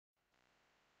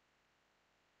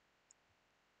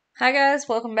Hi guys,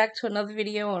 welcome back to another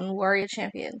video on Warrior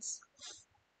Champions.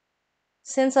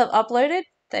 Since I've uploaded,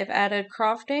 they've added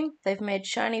crafting, they've made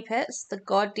shiny pets, the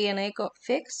god DNA got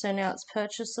fixed, so now it's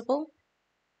purchasable.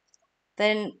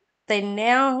 Then they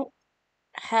now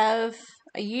have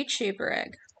a YouTuber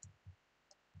egg.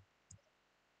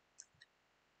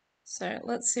 So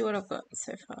let's see what I've got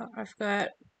so far. I've got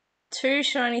 2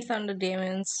 shiny Thunder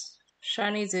Demons,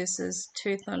 shiny Zeus's,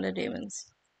 2 Thunder Demons.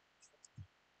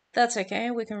 That's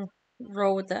okay, we can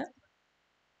roll with that.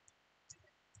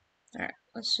 Alright,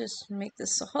 let's just make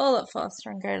this a whole lot faster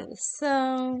and go to the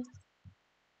cell.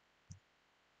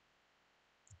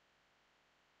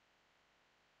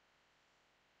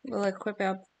 We'll equip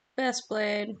our best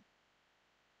blade.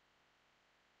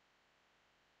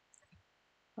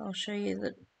 I'll show you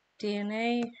the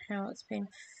DNA, how it's been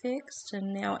fixed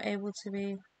and now able to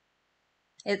be,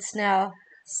 it's now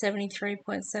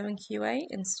 73.7 QA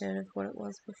instead of what it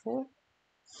was before,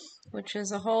 which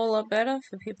is a whole lot better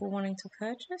for people wanting to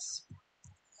purchase.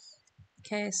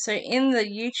 Okay, so in the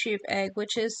YouTube egg,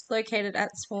 which is located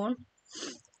at spawn,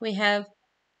 we have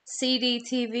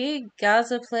CDTV,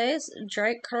 Gaza Plays,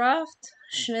 Drake Craft,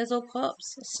 Schnizzle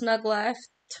Pops, Snug Life,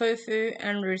 Tofu,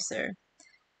 and Russo.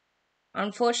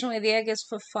 Unfortunately, the egg is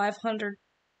for 500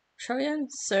 trillion,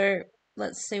 so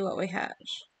let's see what we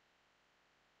hatch.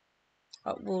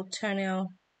 We'll turn our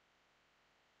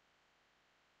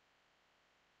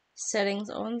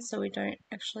settings on so we don't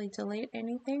actually delete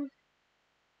anything.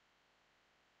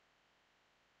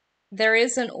 There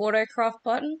is an autocraft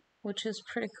button, which is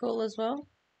pretty cool as well.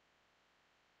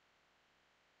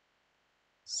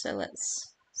 So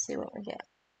let's see what we get.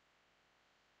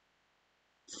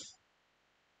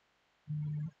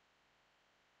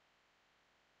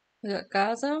 We got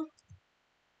Gaza,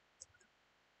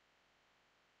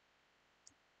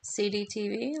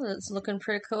 CDTV, that's looking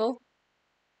pretty cool.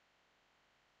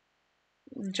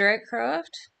 Drakecraft,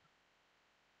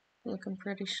 looking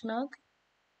pretty snug.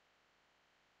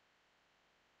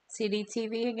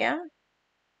 CDTV again.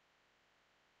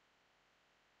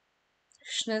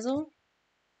 Schnizzle.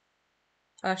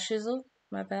 Shizzle,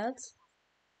 my bad.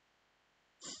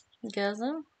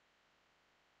 Gaza.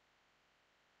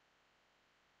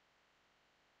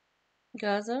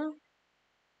 Gaza.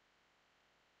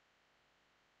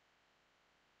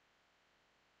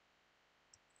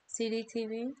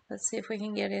 CDTV. Let's see if we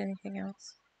can get anything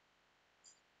else.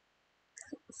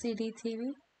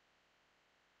 CDTV.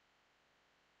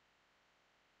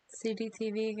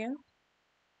 CDTV again.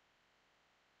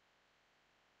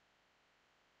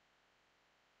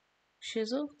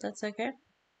 Shizzle, that's okay.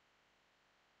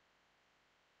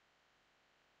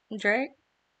 Drake.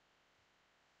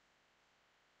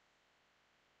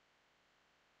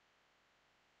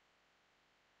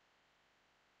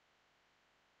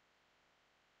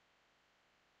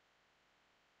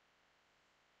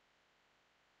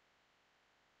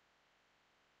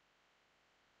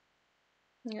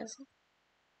 Yes.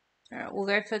 Alright, we'll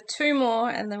go for 2 more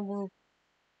and then we'll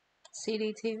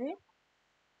CDTV.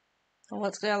 And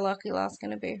what's our lucky last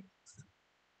gonna be?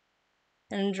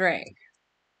 And Drake.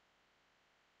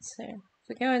 So if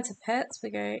we go into pets,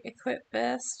 we go equip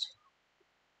best.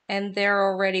 And they're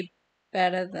already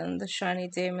better than the shiny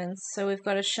demons. So we've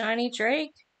got a shiny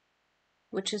Drake,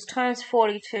 which is times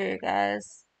 42,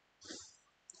 guys.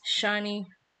 Shiny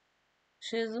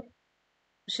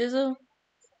Shizzle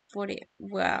 40.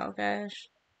 Wow, gosh.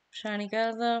 Shiny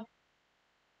Gaza.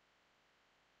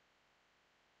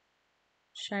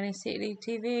 Shiny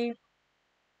CDTV.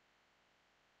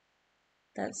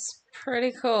 That's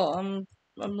pretty cool.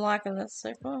 I'm liking this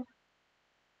so far.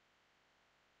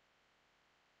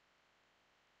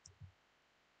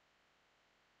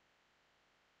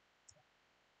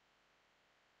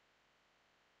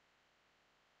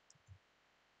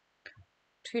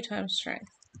 Two times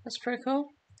strength. That's pretty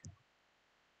cool.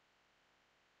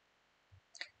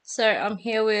 So I'm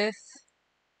here with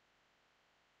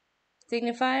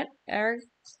Dignified Ergadas.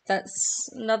 That's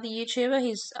another YouTuber.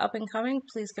 He's up and coming.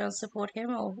 Please go and support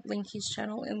him. I'll link his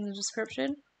channel in the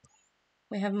description.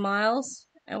 We have Miles,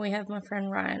 and we have my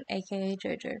friend Ryan, aka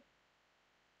Jojo.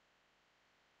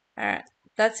 Alright,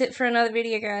 that's it for another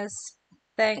video, guys.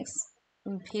 Thanks,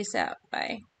 and peace out.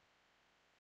 Bye.